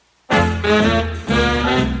Good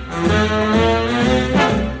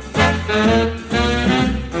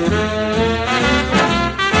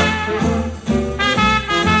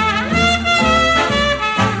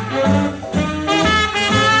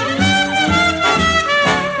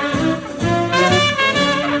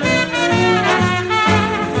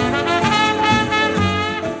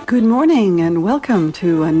morning and welcome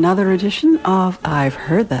to another edition of I've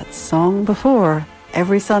Heard That Song Before.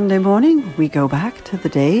 Every Sunday morning we go back to the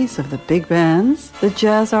days of the big bands, the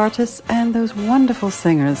jazz artists and those wonderful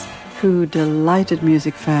singers who delighted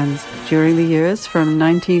music fans during the years from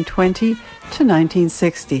 1920 to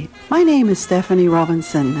 1960. My name is Stephanie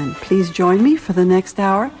Robinson and please join me for the next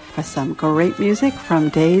hour for some great music from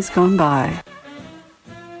days gone by.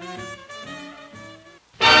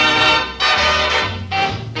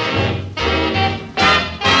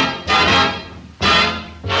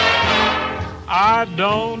 I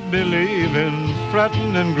don't believe in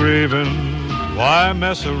fretting and grieving. Why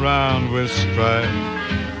mess around with strife?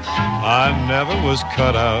 I never was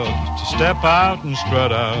cut out to step out and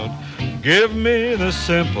strut out. Give me the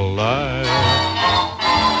simple life.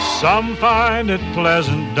 Some find it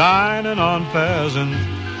pleasant dining on pheasant.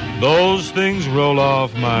 Those things roll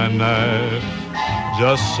off my knife.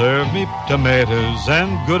 Just serve me tomatoes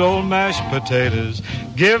and good old mashed potatoes.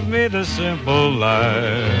 Give me the simple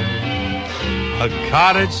life. A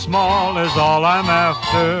cottage small is all I'm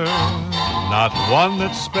after, not one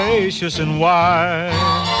that's spacious and wide.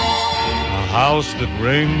 A house that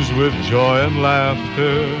rings with joy and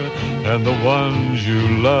laughter, and the ones you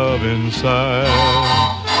love inside.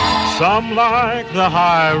 Some like the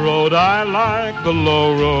high road, I like the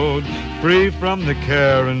low road, free from the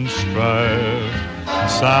care and strife.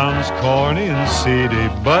 Sounds corny and seedy,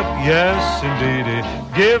 but yes, indeedy,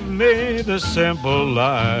 give me the simple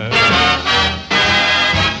life.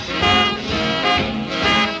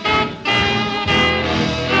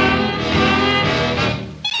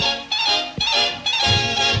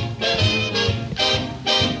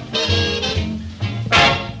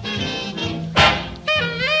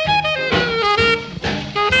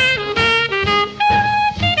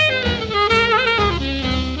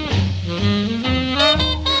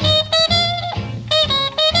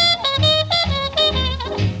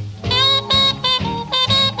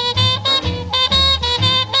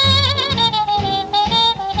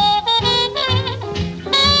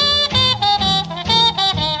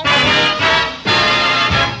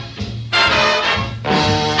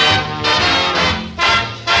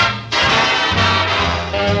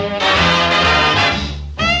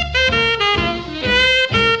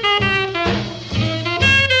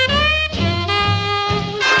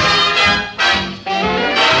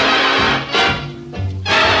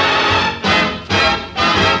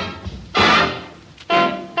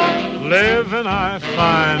 Living, I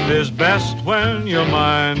find, is best when your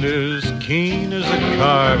mind is keen as a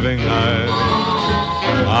carving knife.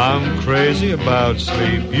 I'm crazy about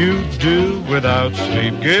sleep, you do without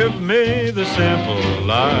sleep. Give me the simple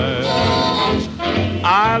life.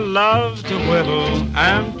 I love to whittle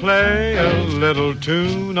and play a little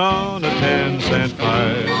tune on a 10-cent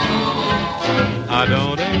pipe. I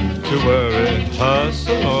don't aim to worry,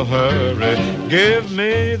 hustle or hurry. Give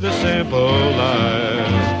me the simple life.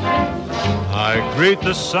 I greet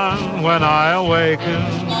the sun when I awaken.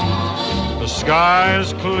 The sky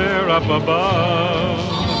is clear up above.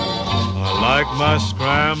 I like my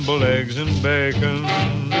scrambled eggs and bacon,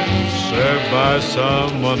 served by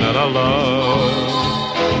someone that I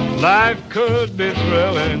love. Life could be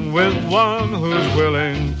thrilling with one who's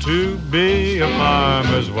willing to be a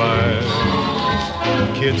farmer's wife.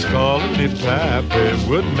 Kids calling me pappy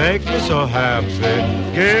would make me so happy.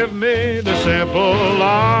 Give me the simple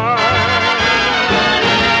life.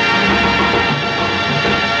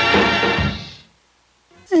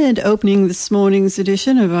 And opening this morning's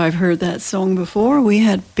edition of I've Heard That Song Before, we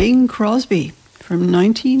had Bing Crosby from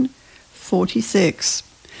 1946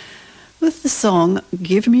 with the song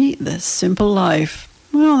Give Me the Simple Life.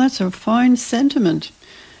 Well, that's a fine sentiment,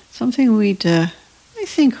 something we'd, I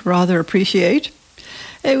think, rather appreciate.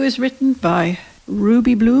 It was written by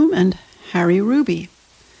Ruby Bloom and Harry Ruby.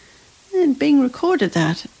 And Bing recorded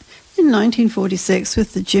that in 1946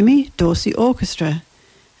 with the Jimmy Dorsey Orchestra.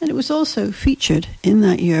 And it was also featured in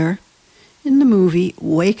that year in the movie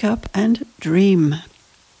Wake Up and Dream.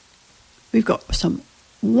 We've got some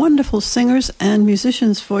wonderful singers and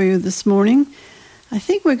musicians for you this morning. I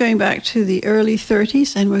think we're going back to the early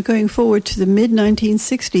 30s and we're going forward to the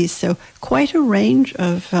mid-1960s, so quite a range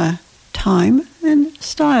of time and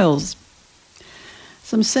styles.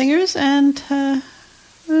 Some singers and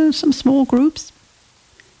some small groups,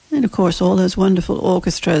 and of course all those wonderful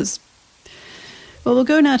orchestras. Well, we'll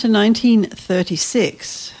go now to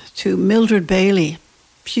 1936 to Mildred Bailey.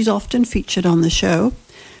 She's often featured on the show,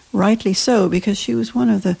 rightly so, because she was one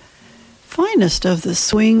of the finest of the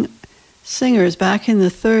swing singers back in the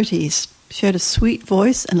 30s. She had a sweet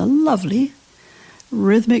voice and a lovely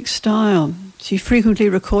rhythmic style. She frequently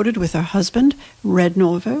recorded with her husband, Red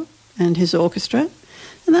Norvo, and his orchestra,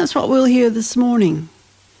 and that's what we'll hear this morning.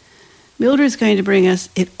 Mildred's going to bring us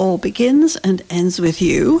It All Begins and Ends With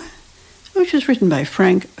You, which was written by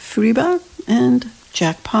Frank Friba and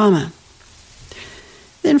Jack Palmer.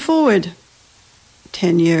 Then forward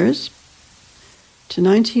 10 years to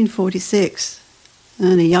 1946,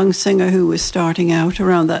 and a young singer who was starting out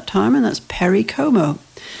around that time, and that's Perry Como.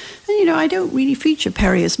 And, you know, I don't really feature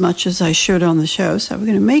Perry as much as I should on the show, so we're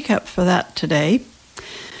going to make up for that today.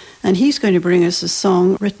 And he's going to bring us a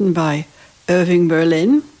song written by Irving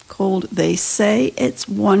Berlin called They Say It's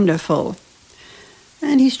Wonderful.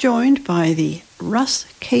 And he's joined by the Russ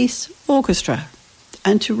Case Orchestra.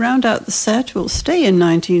 And to round out the set, we'll stay in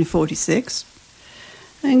 1946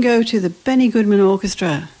 and go to the Benny Goodman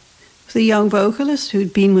Orchestra, the young vocalist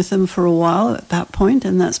who'd been with them for a while at that point,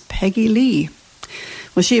 and that's Peggy Lee.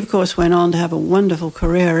 Well, she, of course, went on to have a wonderful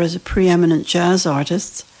career as a preeminent jazz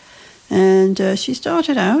artist, and she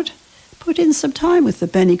started out, put in some time with the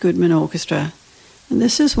Benny Goodman Orchestra, and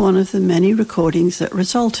this is one of the many recordings that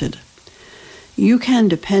resulted. You Can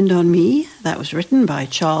Depend on Me, that was written by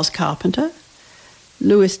Charles Carpenter,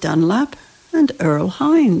 Louis Dunlap, and Earl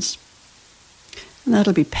Hines. And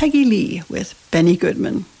that'll be Peggy Lee with Benny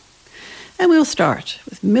Goodman. And we'll start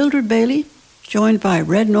with Mildred Bailey, joined by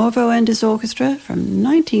Red Norvo and his orchestra from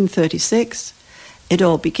 1936. It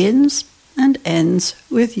All Begins and Ends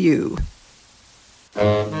With You.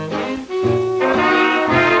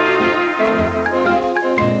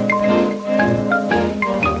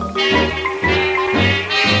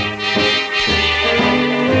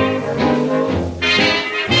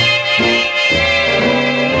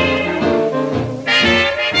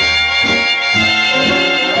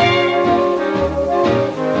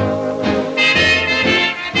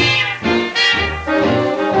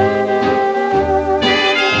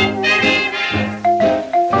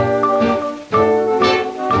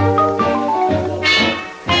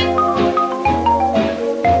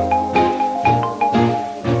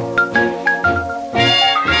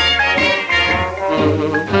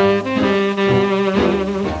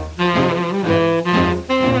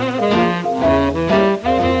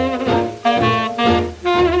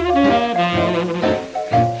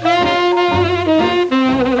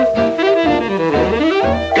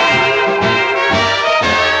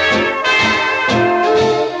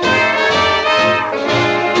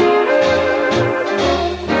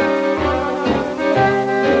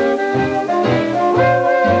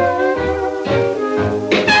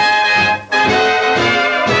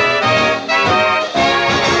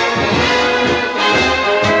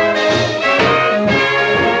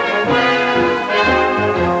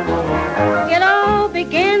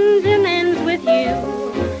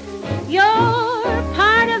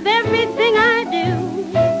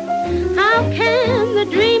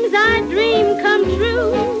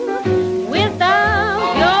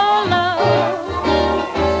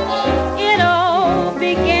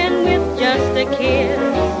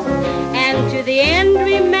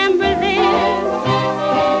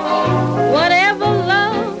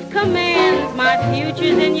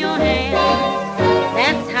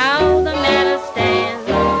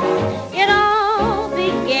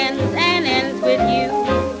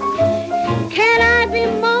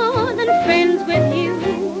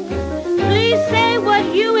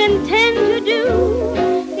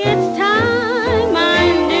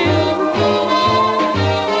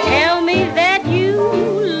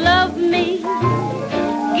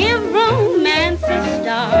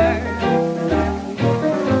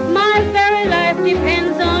 My very life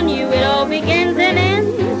depends on you. It all began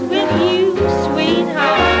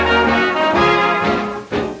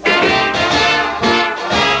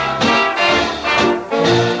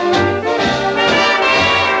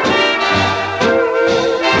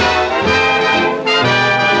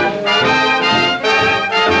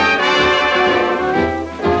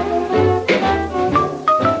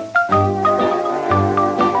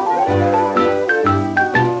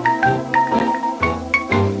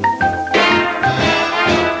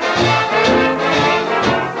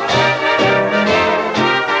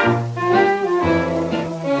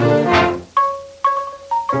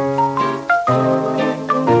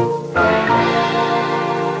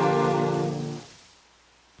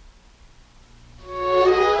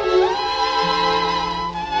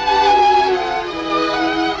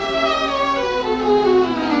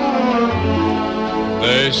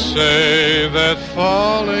They say that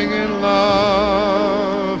falling in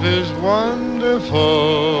love is wonderful.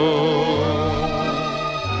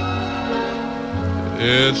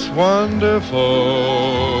 It's wonderful,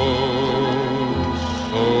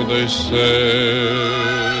 so they say.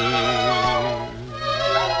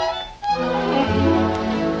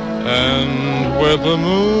 And with the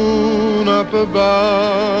moon up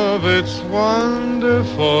above, it's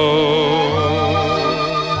wonderful.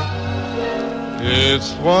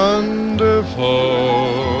 It's wonderful,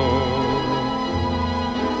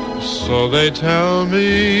 so they tell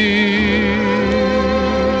me.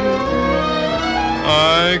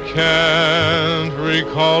 I can't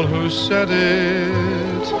recall who said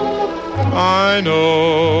it. I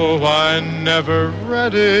know I never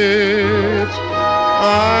read it.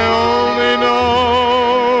 I only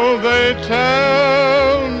know they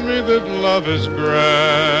tell me that love is grand,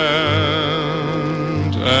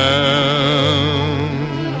 and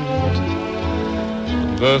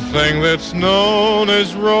the thing that's known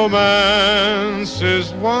as romance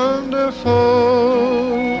is wonderful,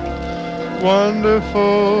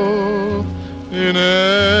 wonderful in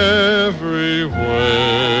every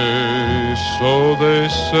way, so they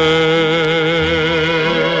say.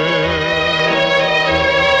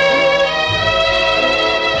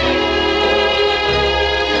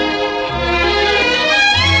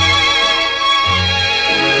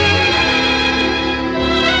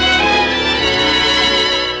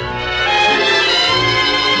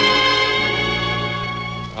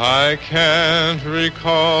 I can't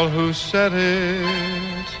recall who said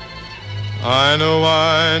it. I know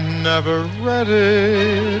I never read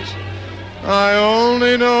it. I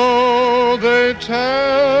only know they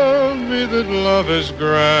tell me that love is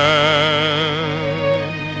grand,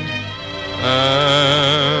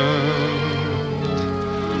 and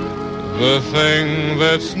the thing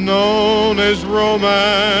that's known as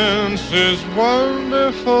romance is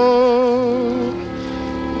wonderful,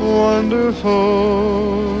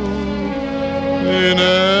 wonderful in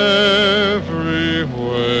every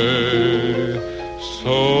way,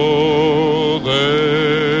 so they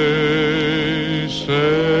say.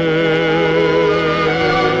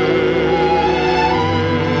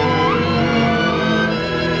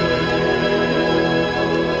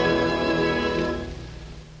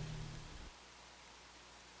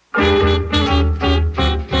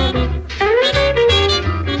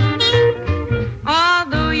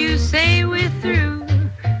 Although you say we're through,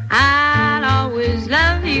 I'll always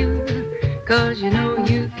love you, 'cause you know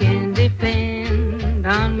you can depend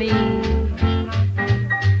on me.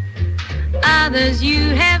 Others you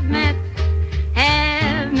have met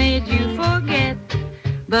have made you forget,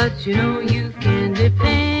 but you know you can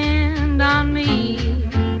depend on me.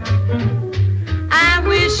 I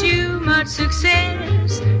wish you much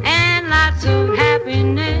success and lots of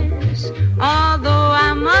happiness, although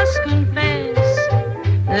I must confess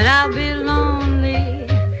that I'll be lonely.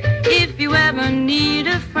 If you ever need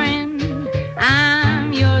a friend,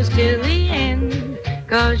 I'm yours till the end,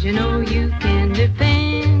 'cause you know you can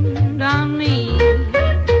depend on me.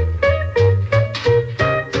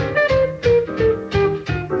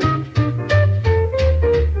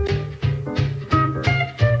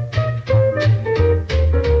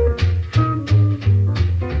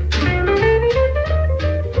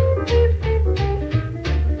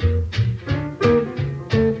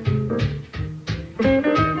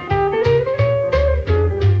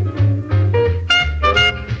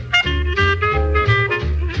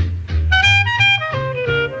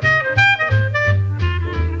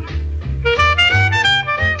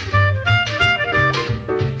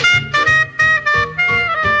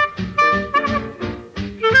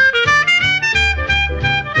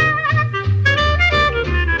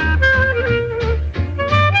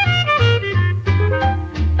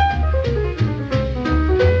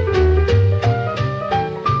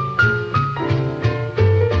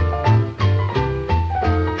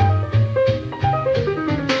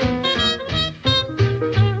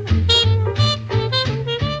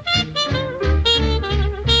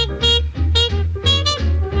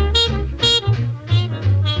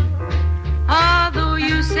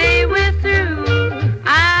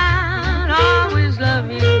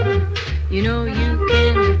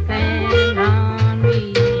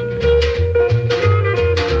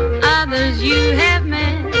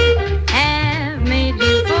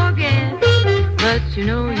 You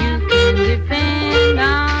know you can depend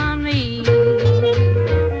on me.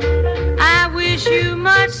 I wish you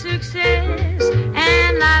much success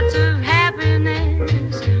and lots of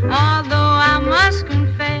happiness, although I must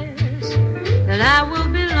confess that I will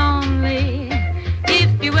be lonely.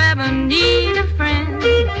 If you ever need a friend,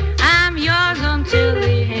 I'm yours until the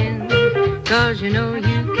 'cause you know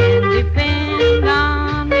you can depend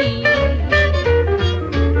on me.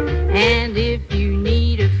 And if you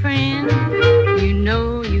need a friend, you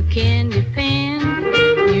know you can depend,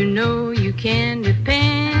 you know you can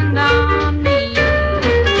depend on me.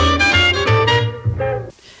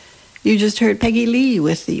 You just heard Peggy Lee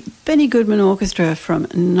with the Benny Goodman Orchestra from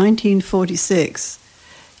 1946.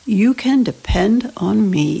 You Can Depend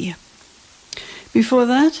on Me. Before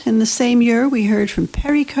that, in the same year, we heard from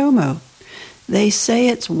Perry Como. They Say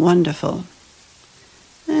It's Wonderful.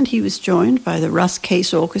 And he was joined by the Russ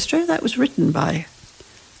Case Orchestra. That was written by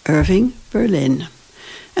Irving Berlin.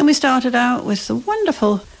 And we started out with the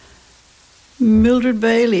wonderful Mildred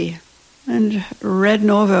Bailey and Red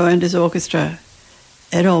Norvo and his orchestra.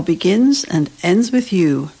 It All Begins and Ends With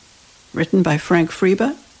You, written by Frank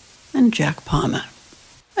Freeba and Jack Palmer.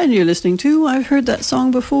 And you're listening to I've Heard That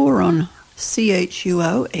Song Before on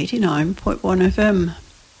CHUO 89.1 FM.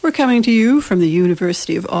 We're coming to you from the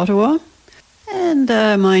University of Ottawa. And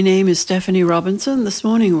my name is Stephanie Robinson. This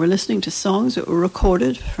morning we're listening to songs that were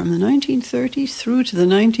recorded from the 1930s through to the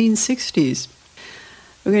 1960s.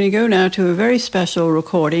 We're going to go now to a very special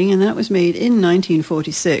recording, and that was made in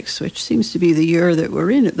 1946, which seems to be the year that we're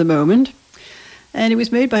in at the moment. And it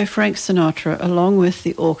was made by Frank Sinatra along with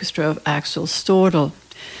the orchestra of Axel Stordahl.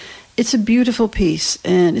 It's a beautiful piece,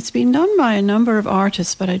 and it's been done by a number of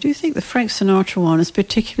artists, but I do think the Frank Sinatra one is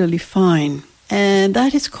particularly fine. And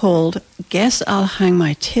that is called Guess I'll Hang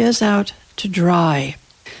My Tears Out to Dry.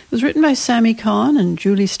 It was written by Sammy Kahn and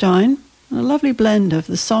Julie Stein, and a lovely blend of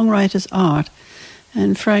the songwriter's art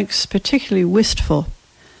and Frank's particularly wistful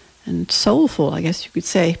and soulful, I guess you could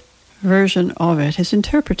say, version of it. His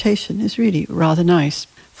interpretation is really rather nice.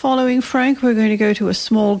 Following Frank, we're going to go to a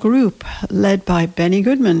small group led by Benny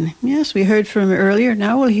Goodman. Yes, we heard from him earlier.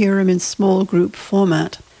 Now we'll hear him in small group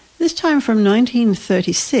format. This time from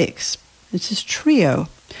 1936. It's his trio.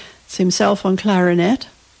 It's himself on clarinet,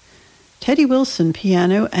 Teddy Wilson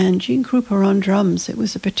piano, and Gene Krupa on drums. It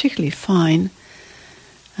was a particularly fine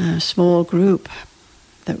small group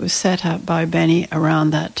that was set up by Benny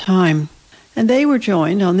around that time. And they were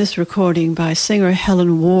joined on this recording by singer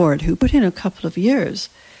Helen Ward, who put in a couple of years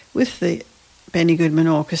with the Benny Goodman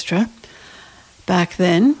Orchestra back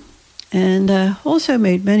then, and also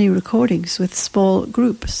made many recordings with small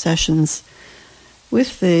group sessions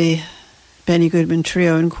with the Benny Goodman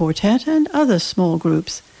Trio and Quartet and other small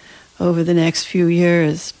groups over the next few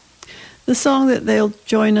years. The song that they'll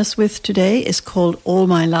join us with today is called All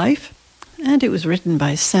My Life, and it was written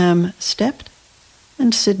by Sam Stept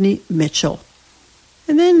and Sidney Mitchell.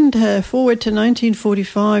 And then forward to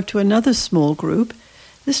 1945 to another small group,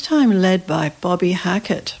 this time led by Bobby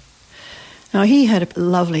Hackett. Now, he had a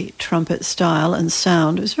lovely trumpet style and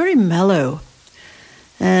sound. It was very mellow.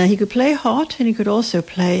 He could play hot, and he could also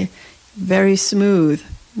play very smooth.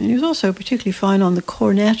 And he was also particularly fine on the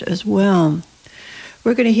cornet as well.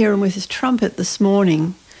 We're going to hear him with his trumpet this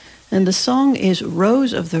morning. And the song is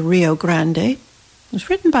Rose of the Rio Grande. It was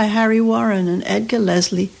written by Harry Warren and Edgar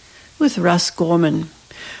Leslie with Russ Gorman.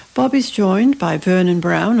 Bobby's joined by Vernon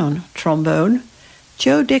Brown on trombone,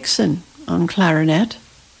 Joe Dixon on clarinet,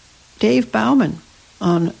 Dave Bauman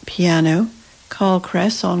on piano, Carl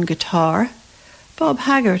Kress on guitar, Bob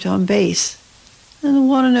Haggart on bass, and the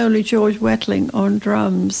one and only George Wetling on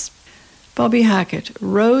drums. Bobby Hackett,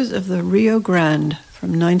 Rose of the Rio Grande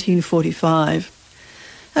from 1945.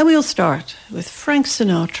 And we'll start with Frank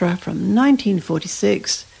Sinatra from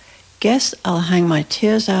 1946, Guess I'll Hang My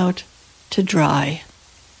Tears Out to Dry.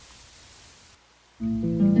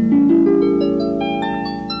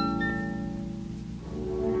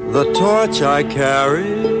 The torch I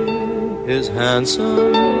carry is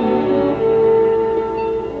handsome.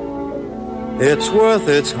 It's worth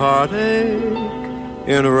its heartache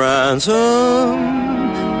in ransom.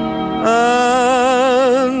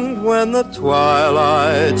 And when the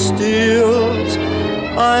twilight steals,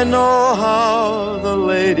 I know how the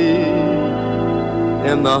lady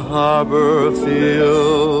in the harbor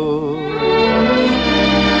feels.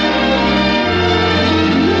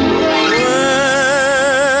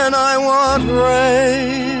 When I want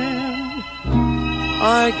rain,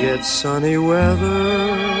 I get sunny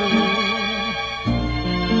weather.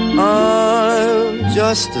 I'm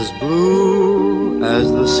just as blue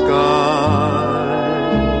as the sky.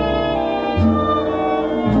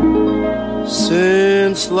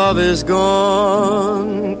 Since love is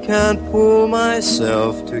gone, can't pull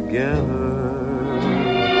myself together.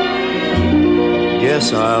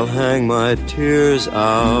 Guess I'll hang my tears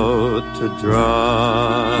out to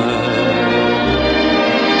dry.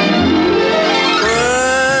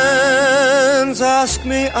 Friends ask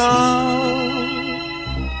me out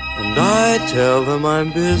and I tell them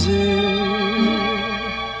I'm busy.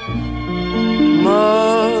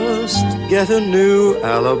 Must get a new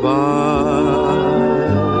alibi.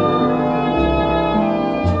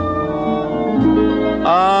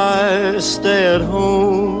 I stay at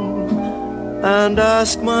home and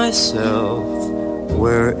ask myself,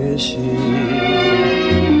 where is she?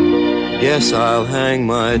 Guess I'll hang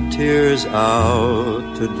my tears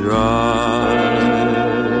out to dry.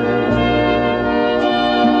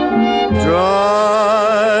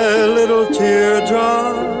 Dry little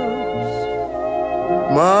teardrops,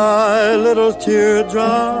 my little teardrops,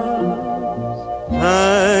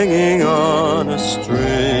 hanging on a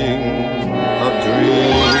string of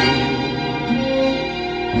dreams.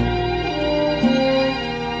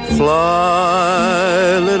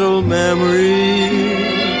 Fly, little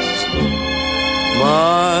memories,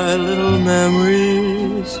 my little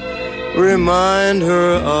memories, remind her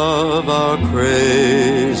of our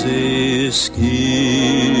crazy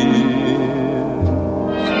schemes.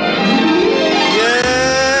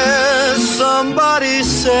 Yes, somebody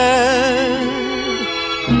said,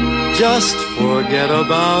 just forget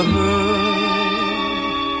about her.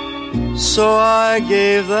 So I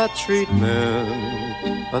gave that treatment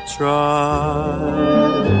a try,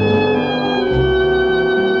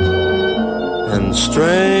 and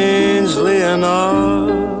strangely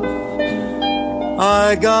enough,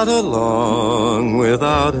 I got along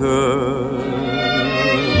without her.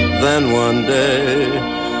 Then one day,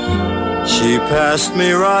 she passed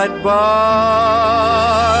me right by.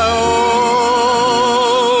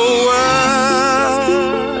 Oh, well,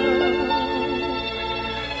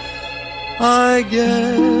 I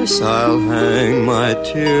guess I'll hang my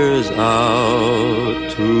tears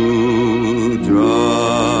out to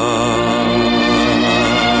dry.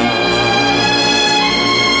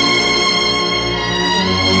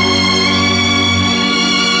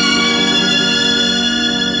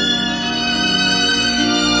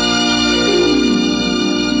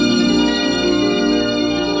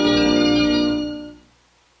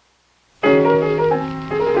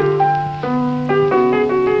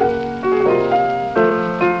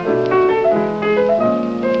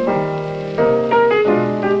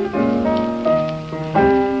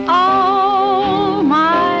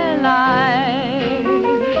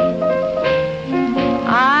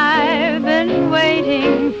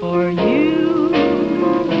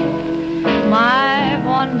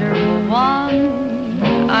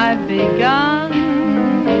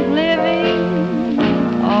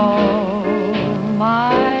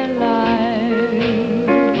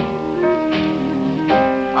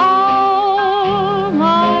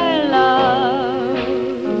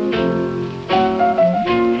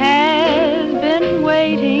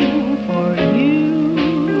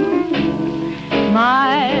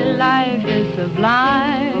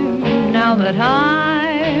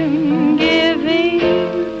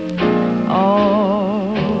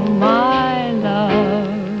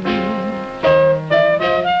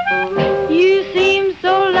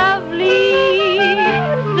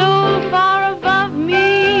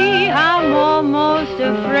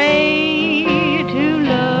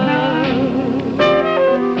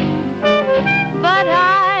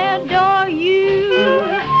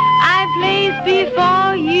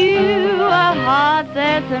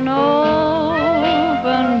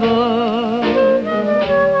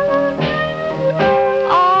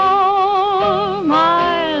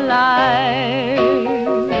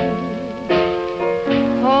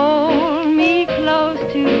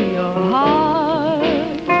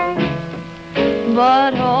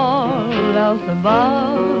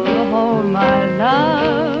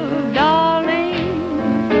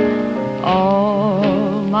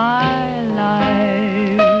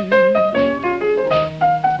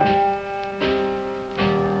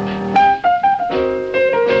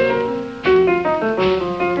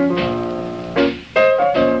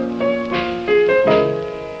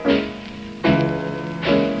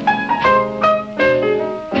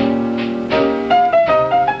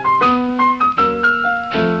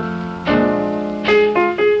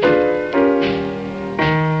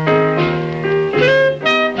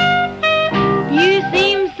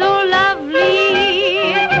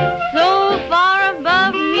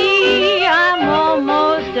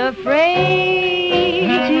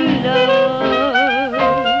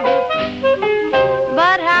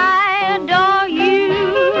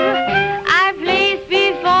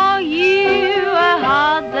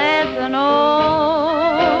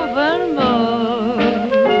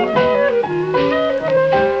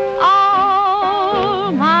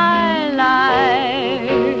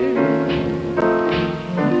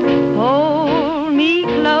 Hold me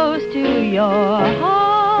close to your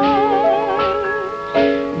heart.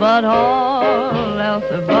 but all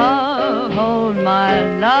else above, hold my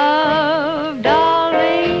love,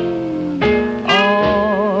 darling,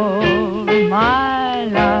 all my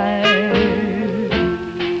life.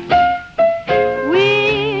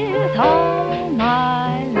 With all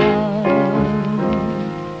my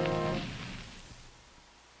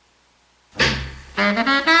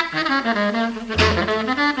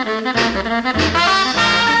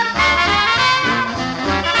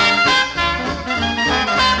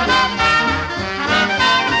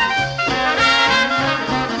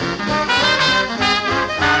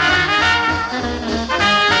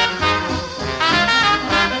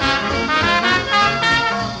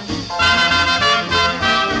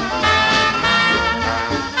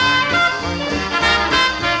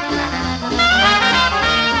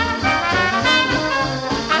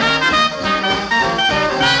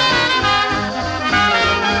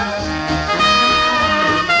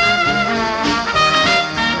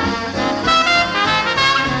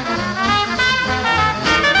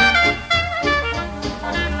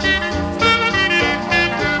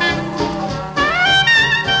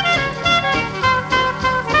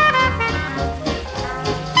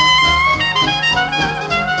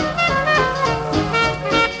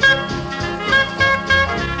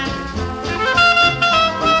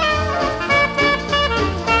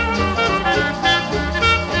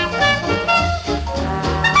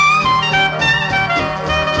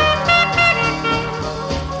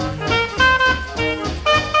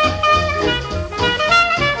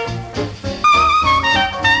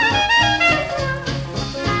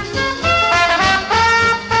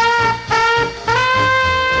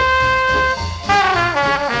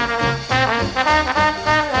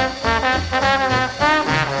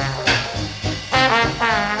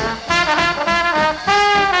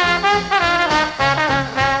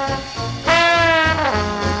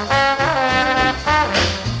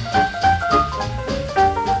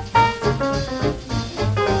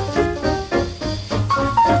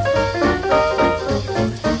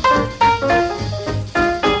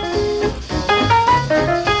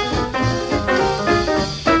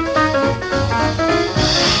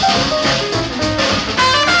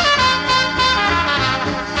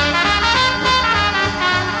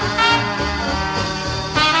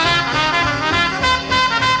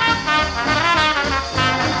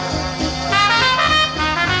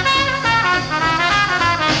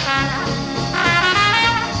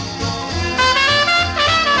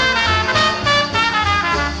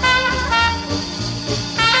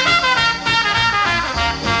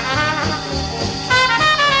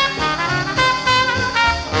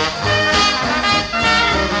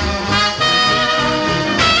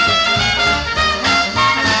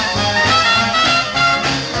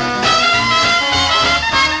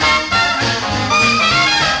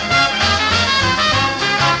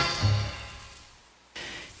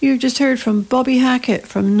You've just heard from Bobby Hackett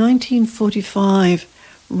from 1945,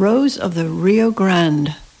 Rose of the Rio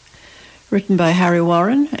Grande, written by Harry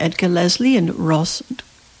Warren, Edgar Leslie and Ross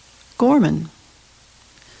Gorman.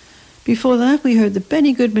 Before that, we heard the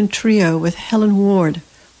Benny Goodman Trio with Helen Ward,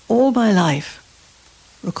 All My Life,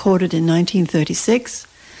 recorded in 1936,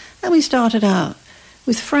 and we started out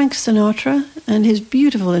with Frank Sinatra and his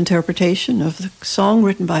beautiful interpretation of the song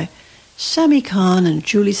written by Sammy Cahn and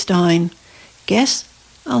Julie Stein, Guess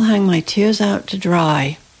I'll Hang My Tears Out to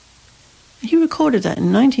Dry. He recorded that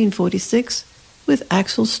in 1946 with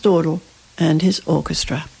Axel Stordahl and his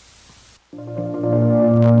orchestra.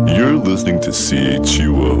 You're listening to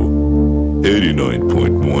CHUO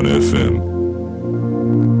 89.1 FM.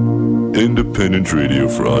 Independent radio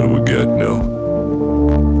for Ottawa-Gatineau.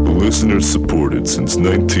 Listener supported since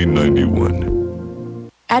 1991.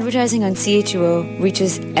 Advertising on CHUO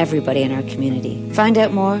reaches everybody in our community. Find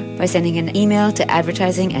out more by sending an email to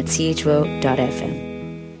advertising@chuo.fm.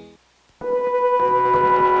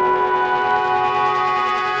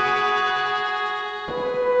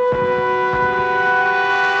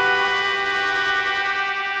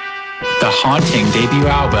 The haunting debut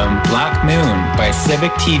album, Black Moon, by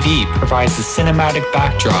Civic TV provides a cinematic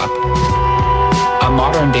backdrop. A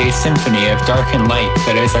modern-day symphony of dark and light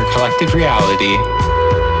that is our collective reality.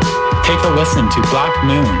 Take a listen to Black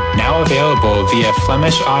Moon, now available via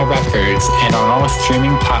Flemish Eye Records and on all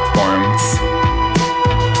streaming platforms.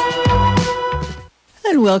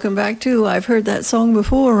 And welcome back to I've Heard That Song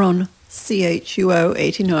Before on CHUO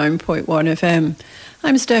 89.1 FM.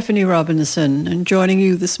 I'm Stephanie Robinson, and joining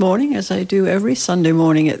you this morning, as I do every Sunday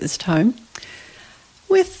morning at this time,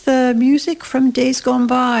 with music from days gone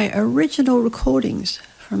by, original recordings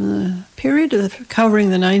from the period of covering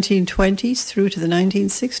the 1920s through to the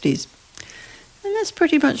 1960s. And that's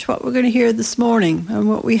pretty much what we're going to hear this morning and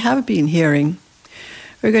what we have been hearing.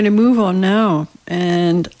 We're going to move on now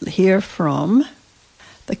and hear from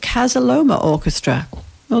the Casaloma Orchestra.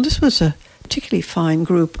 Well, this was a particularly fine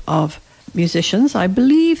group of musicians. I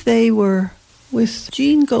believe they were with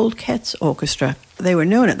Jean Goldkette's orchestra. They were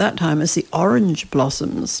known at that time as the Orange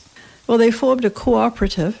Blossoms. Well, they formed a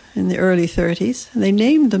cooperative in the early 30s. And they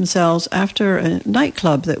named themselves after a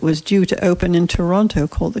nightclub that was due to open in Toronto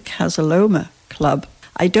called the Casaloma Club.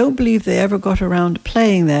 I don't believe they ever got around to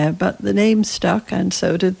playing there, but the name stuck and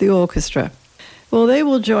so did the orchestra. Well, they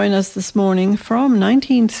will join us this morning from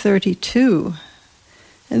 1932.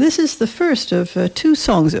 And this is the first of two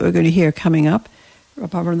songs that we're going to hear coming up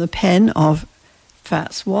from the pen of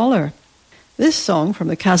Fats Waller. This song from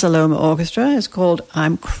the Casaloma Orchestra is called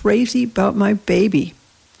I'm Crazy About My Baby.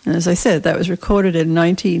 And as I said, that was recorded in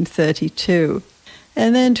 1932.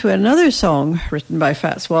 And then to another song written by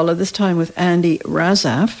Fats Waller, this time with Andy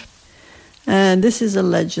Razaf. And this is a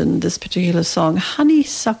legend, this particular song,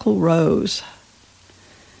 Honeysuckle Rose.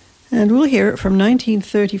 And we'll hear it from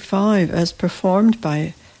 1935 as performed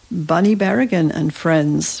by Bunny Berrigan and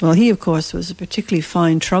friends. Well, he, of course, was a particularly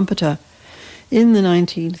fine trumpeter in the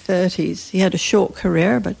 1930s. He had a short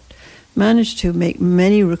career, but managed to make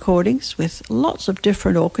many recordings with lots of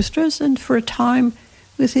different orchestras, and for a time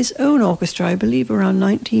with his own orchestra, I believe around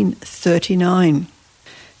 1939.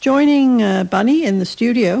 Joining Bunny in the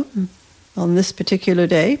studio on this particular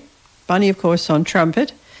day, Bunny, of course, on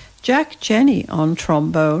trumpet, Jack Jenny on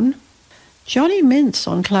trombone, Johnny Mintz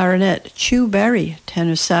on clarinet, Chew Berry,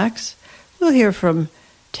 tenor sax. We'll hear from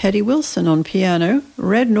Teddy Wilson on piano,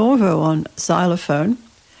 Red Norvo on xylophone,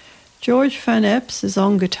 George Van Epps is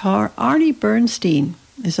on guitar, Arnie Bernstein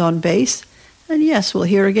is on bass, and yes, we'll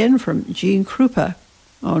hear again from Gene Krupa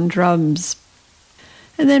on drums.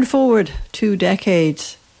 And then forward 2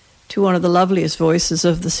 decades to one of the loveliest voices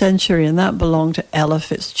of the century, and that belonged to Ella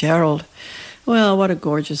Fitzgerald. Well, what a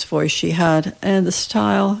gorgeous voice she had, and the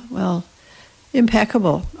style, well,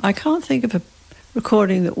 impeccable. I can't think of a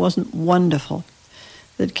recording that wasn't wonderful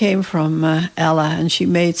that came from Ella, and she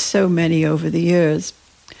made so many over the years.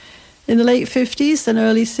 In the late 50s and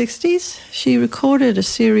early 60s, she recorded a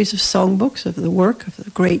series of songbooks of the work of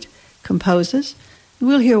the great composers.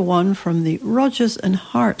 We'll hear one from the Rodgers and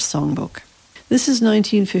Hart songbook. This is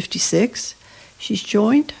 1956. She's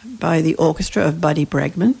joined by the orchestra of Buddy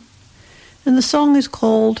Bregman, and the song is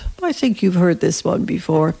called, I think you've heard this one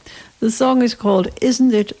before, the song is called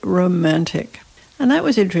Isn't It Romantic? And that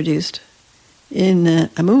was introduced in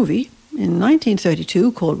a movie in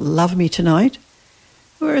 1932 called Love Me Tonight,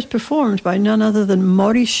 where it's performed by none other than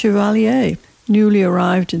Maurice Chevalier, newly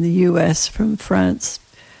arrived in the US from France.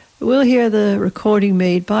 We'll hear the recording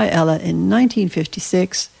made by Ella in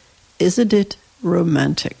 1956, Isn't It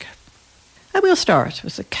Romantic? And we'll start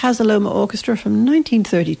with the Casaloma Orchestra from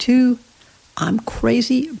 1932, I'm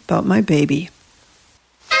Crazy About My Baby.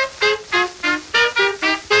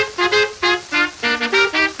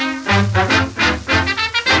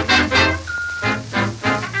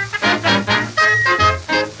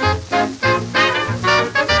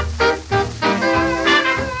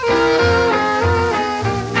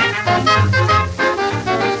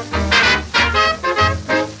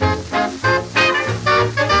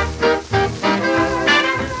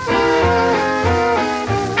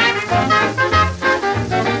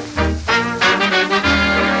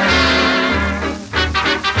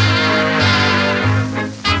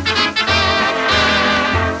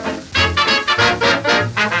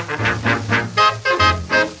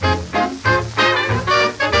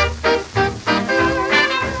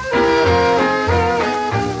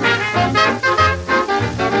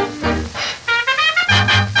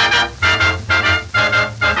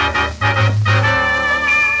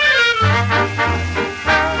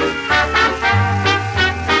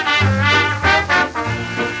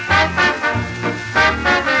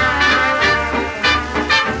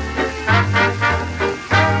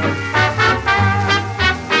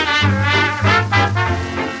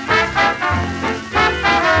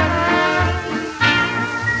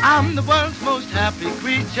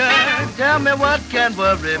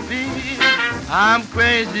 I'm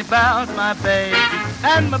crazy about my baby,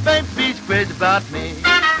 and my baby's crazy about me.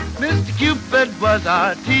 Mr. Cupid was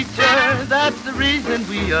our teacher, that's the reason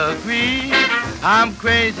we agree. I'm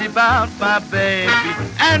crazy about my baby,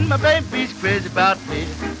 and my baby's crazy about me.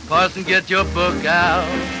 Parson, get your book out,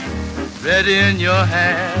 ready in your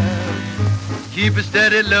hand. Keep a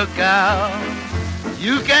steady lookout,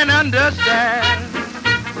 you can understand.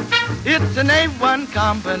 It's an A1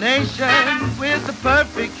 combination with the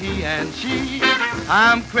perfect he and she.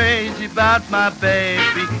 I'm crazy about my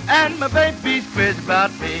baby, and my baby's crazy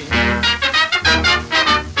about me.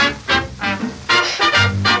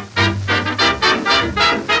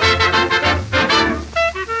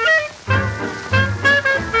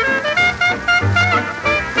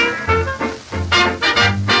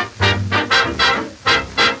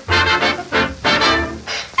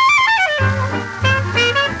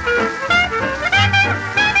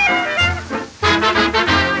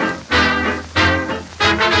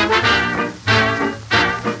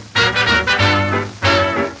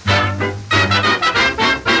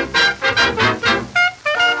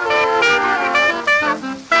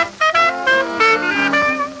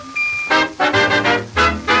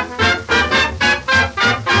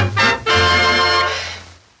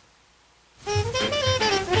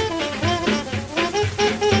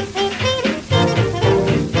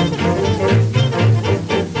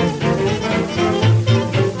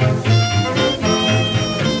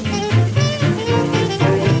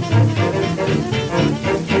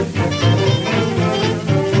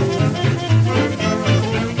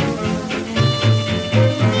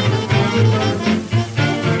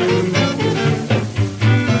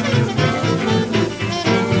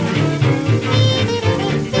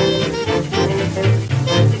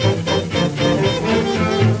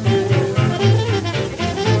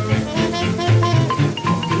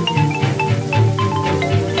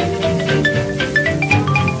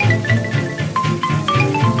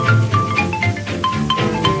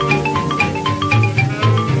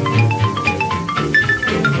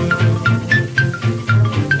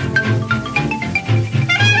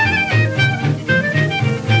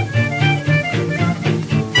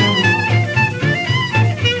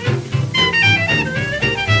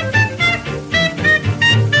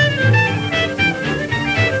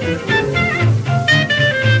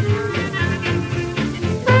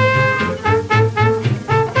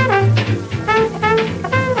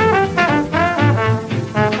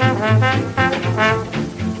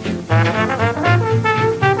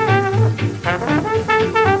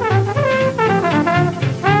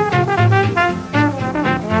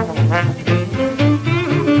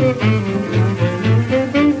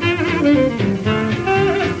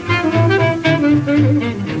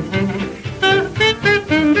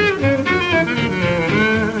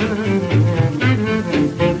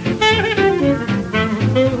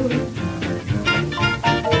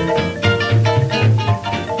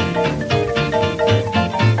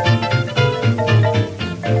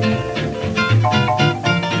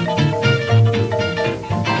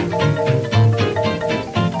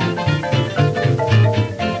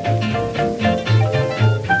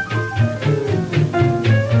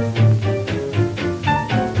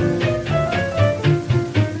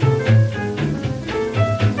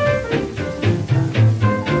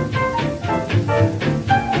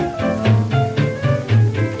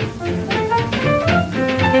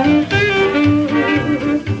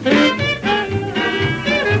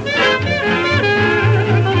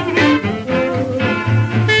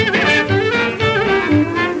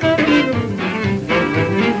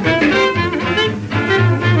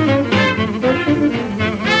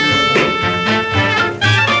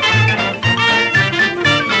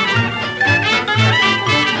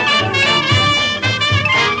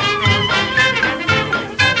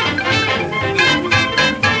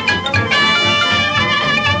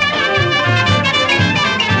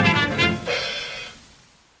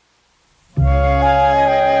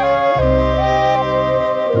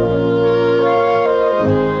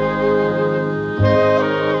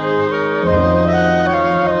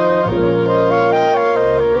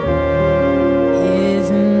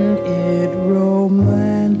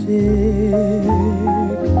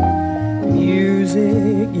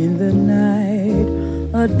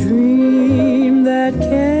 a dream that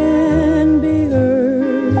can be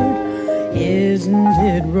heard. Isn't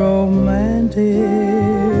it romantic?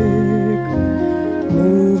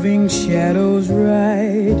 Moving shadows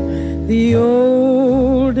right, the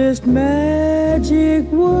oldest magic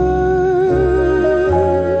word.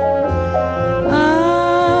 I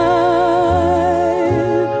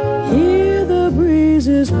hear the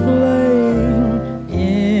breezes playing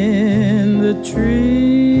in the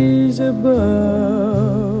trees above,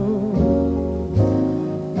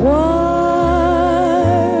 while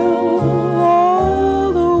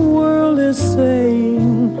all the world is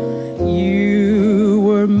saying you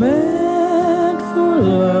were meant for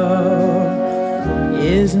love.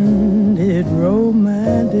 Isn't it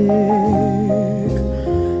romantic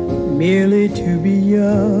merely to be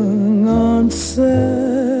young on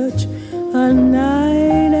such a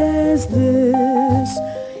night as this?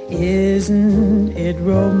 Isn't it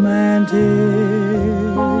romantic?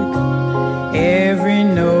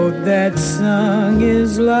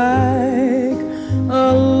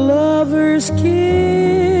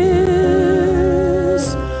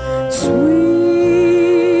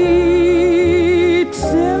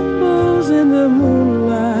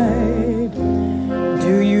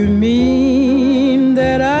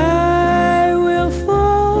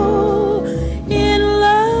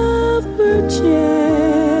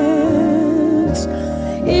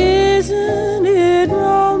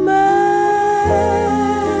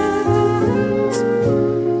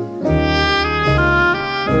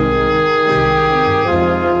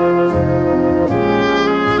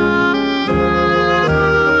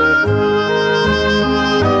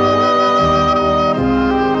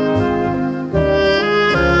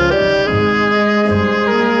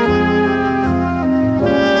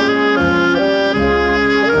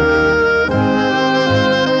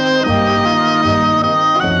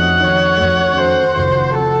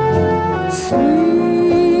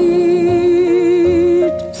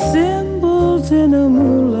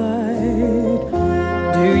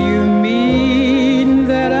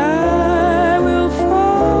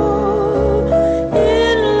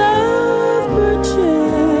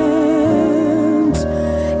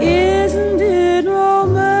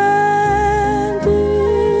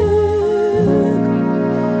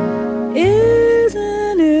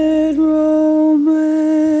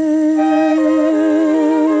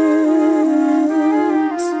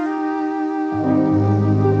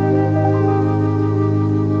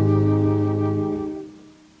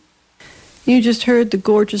 You just heard the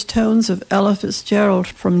gorgeous tones of Ella Fitzgerald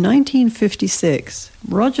from 1956.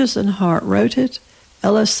 Rodgers and Hart wrote it,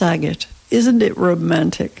 Ella sang it. Isn't it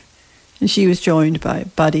romantic? And she was joined by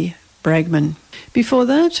Buddy Bregman. Before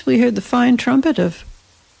that, we heard the fine trumpet of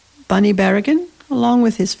Bunny Berrigan, along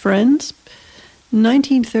with his friends.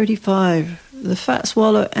 1935, the Fat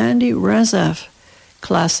Swallow Andy Razaf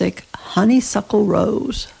classic Honeysuckle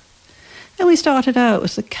Rose. And we started out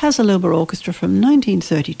with the Casanova Orchestra from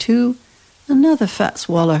 1932, another Fat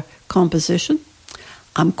Swallow composition,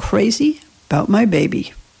 I'm Crazy About My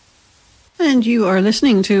Baby. And you are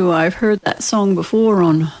listening to I've Heard That Song Before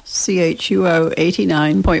on CHUO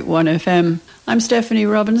 89.1 FM. I'm Stephanie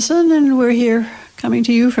Robinson, and we're here coming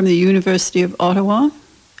to you from the University of Ottawa.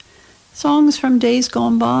 Songs from days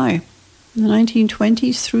gone by, the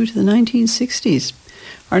 1920s through to the 1960s.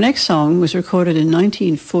 Our next song was recorded in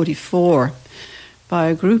 1944 by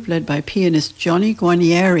a group led by pianist Johnny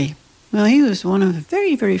Guarnieri. Well, he was one of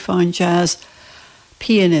very, very fine jazz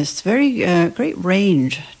pianists, very great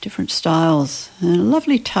range, different styles, and a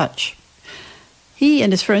lovely touch. He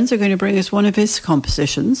and his friends are going to bring us one of his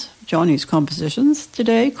compositions, Johnny's compositions,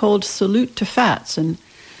 today, called Salute to Fats. And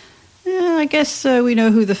I guess we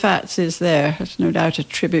know who the Fats is there. It's no doubt a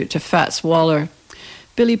tribute to Fats Waller.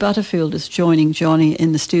 Billy Butterfield is joining Johnny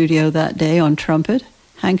in the studio that day on trumpet,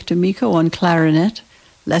 Hank D'Amico on clarinet,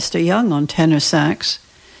 Lester Young on tenor sax,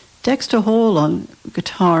 Dexter Hall on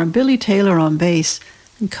guitar, and Billy Taylor on bass,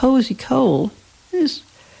 and Cozy Cole is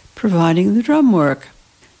providing the drum work.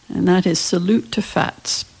 And that is Salute to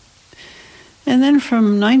Fats. And then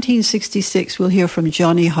from 1966, we'll hear from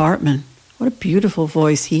Johnny Hartman. What a beautiful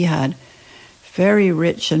voice he had. Very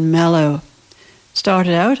rich and mellow.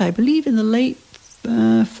 Started out, I believe, in the late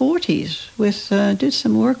 40s, did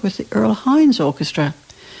some work with the Earl Hines Orchestra.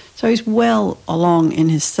 So he's well along in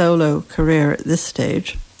his solo career at this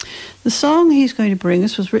stage. The song he's going to bring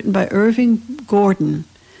us was written by Irving Gordon.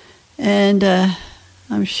 And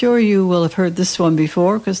I'm sure you will have heard this one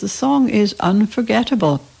before, because the song is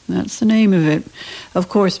Unforgettable. That's the name of it. Of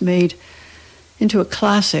course, made into a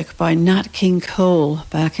classic by Nat King Cole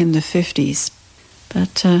back in the 50s.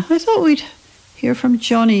 But I thought we'd hear from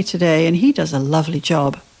Johnny today, and he does a lovely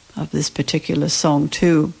job of this particular song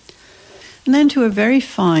too. And then to a very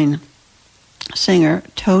fine singer,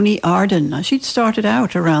 Toni Arden. Now, she'd started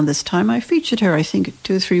out around this time. I featured her, I think,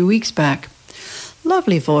 2 or 3 weeks back.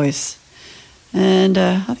 Lovely voice. And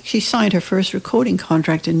I think she signed her first recording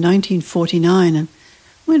contract in 1949 and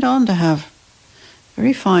went on to have a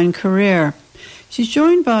very fine career. She's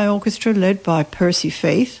joined by an orchestra led by Percy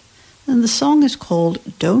Faith, and the song is called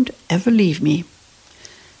Don't Ever Leave Me,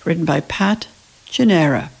 written by Pat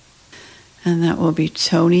Gennara. And that will be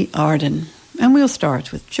Toni Arden. And we'll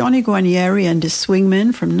start with Johnny Guarnieri and his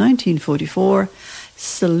Swingmen from 1944,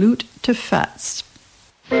 Salute to Fats.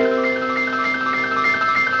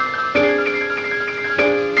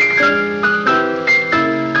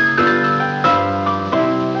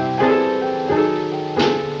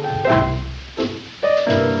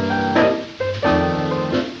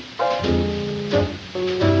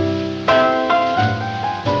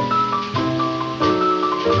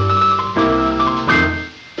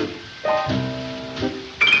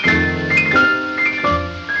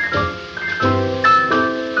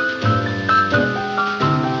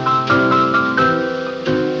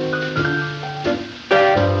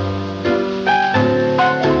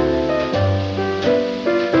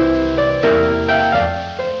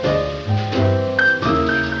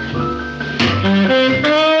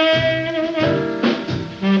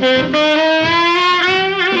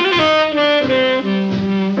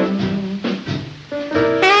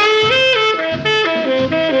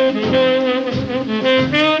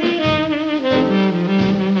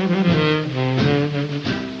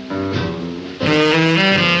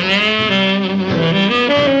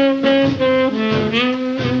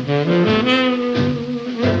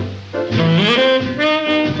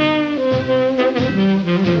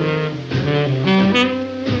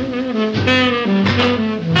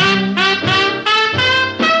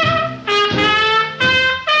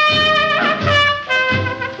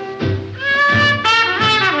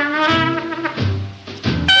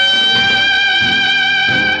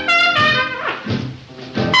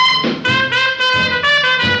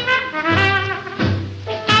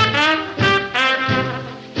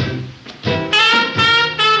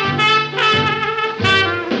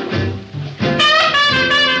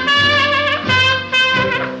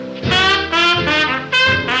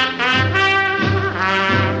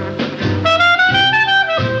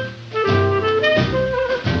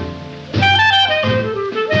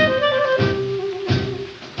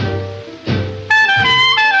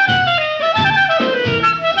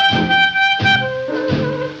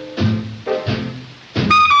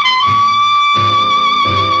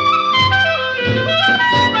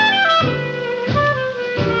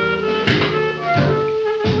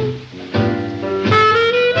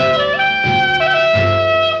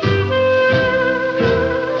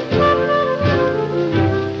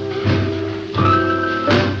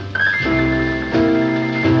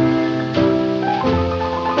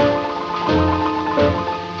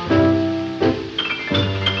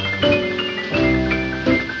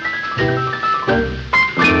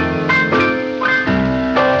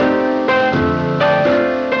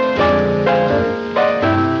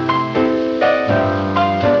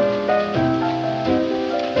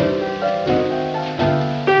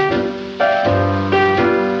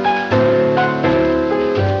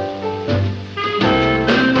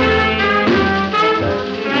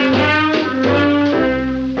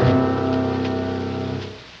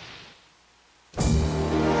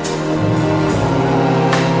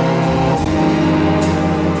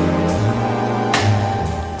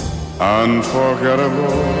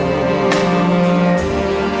 unforgettable.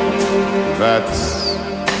 That's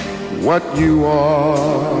what you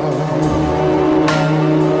are.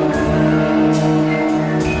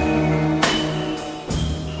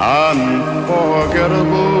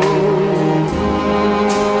 Unforgettable,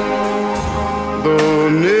 though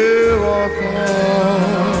near or far.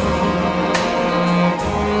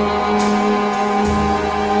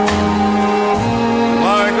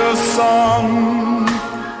 Like a song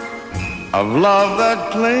of love that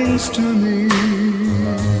clings to me,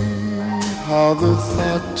 how the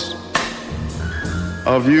thought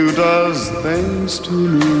of you does things to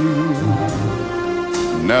me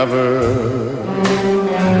never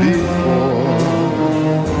before.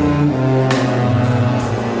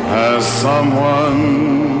 Has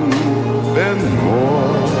someone been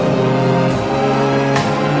more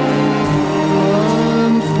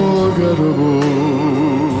unforgettable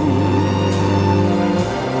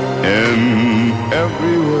in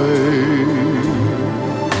every way?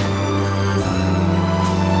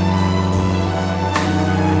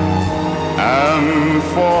 And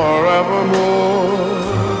forevermore,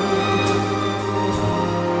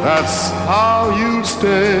 that's how you'll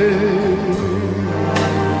stay.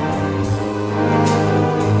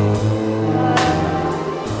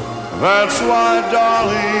 That's why,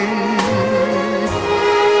 darling,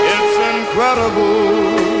 it's incredible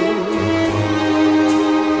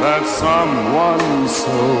that someone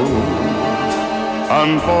so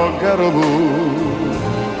unforgettable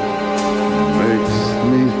makes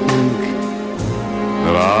me think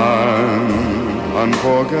that I'm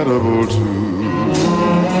unforgettable too.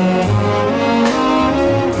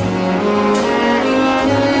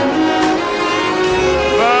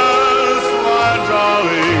 That's why,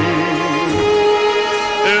 darling,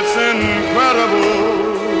 it's incredible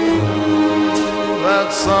that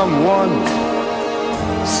someone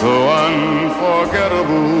so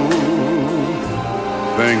unforgettable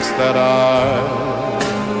thinks that I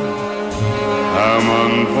am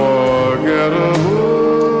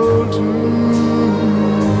unforgettable too.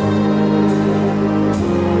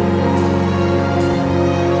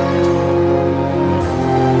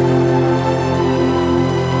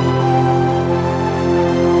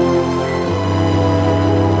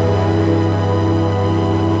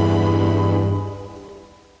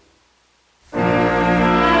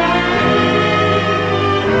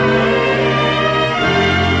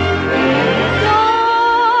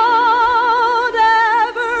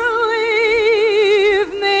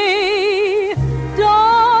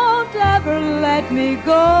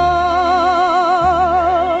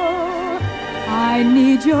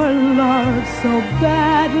 So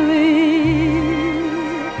badly,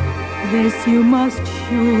 this you must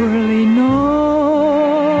surely know.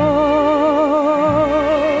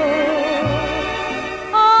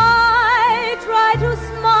 I try to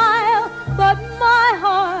smile, but my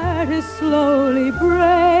heart is slowly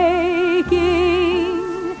breaking.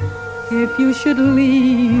 If you should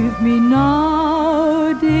leave me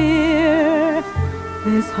now, dear,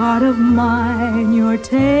 this heart of mine you're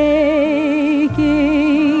taking.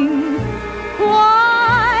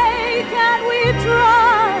 Why can't we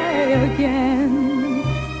try again?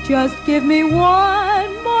 Just give me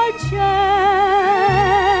one more chance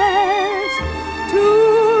to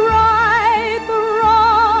right the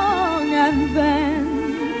wrong and then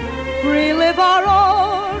relive our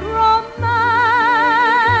old romance.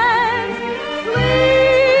 Please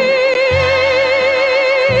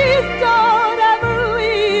don't ever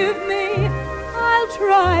leave me. I'll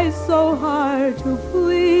try so hard to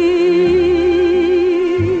please,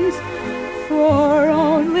 for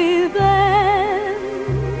only then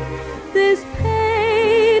this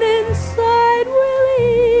pain inside will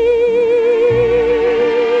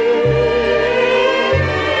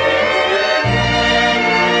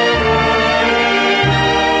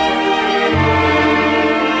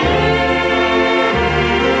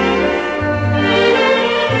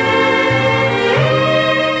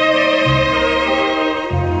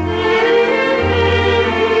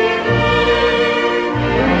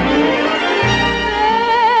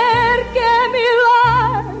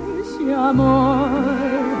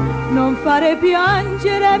fare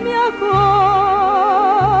piangere mio cuor,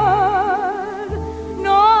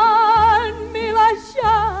 non mi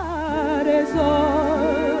lasciare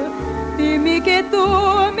sol, dimmi che tu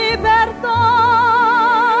mi perdoni.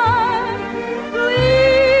 Please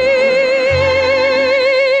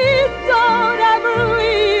don't ever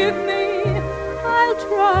leave me, I'll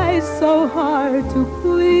try so hard to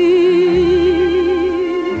please,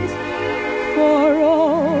 for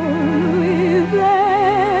only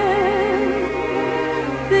then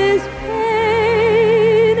this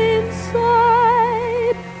pain inside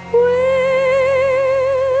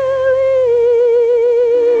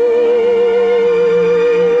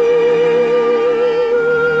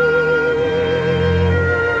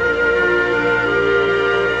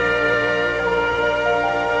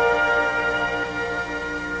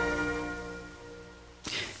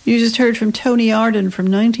You just heard from Tony Arden from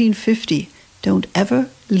 1950, Don't Ever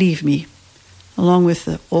Leave Me, along with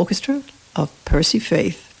the orchestra of Percy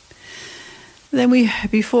Faith. Then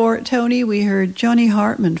before Tony, we heard Johnny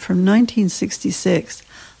Hartman from 1966,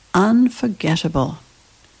 Unforgettable,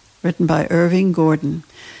 written by Irving Gordon.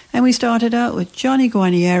 And we started out with Johnny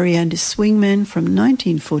Guarnieri and his Swingmen from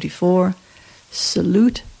 1944,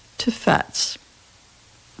 Salute to Fats.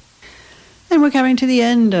 And we're coming to the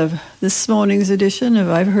end of this morning's edition of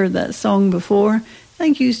I've Heard That Song Before.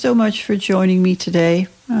 Thank you so much for joining me today.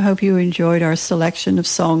 I hope you enjoyed our selection of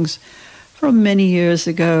songs from many years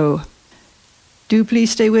ago. Do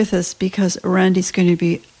please stay with us because Randy's going to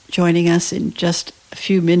be joining us in just a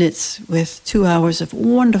few minutes with 2 hours of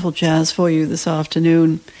wonderful jazz for you this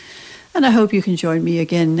afternoon. And I hope you can join me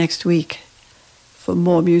again next week for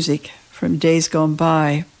more music from days gone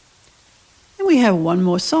by. And we have one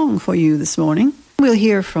more song for you this morning. We'll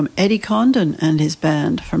hear from Eddie Condon and his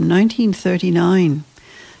band from 1939.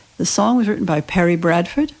 The song was written by Perry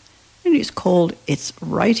Bradford, and it's called It's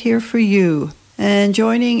Right Here for You. And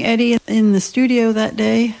joining Eddie in the studio that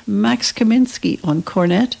day, Max Kaminsky on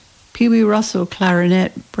cornet, Pee Wee Russell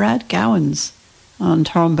clarinet, Brad Gowans on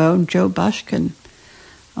trombone, Joe Bushkin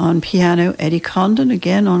on piano, Eddie Condon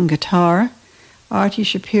again on guitar, Artie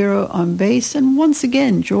Shapiro on bass, and once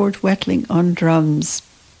again George Wettling on drums.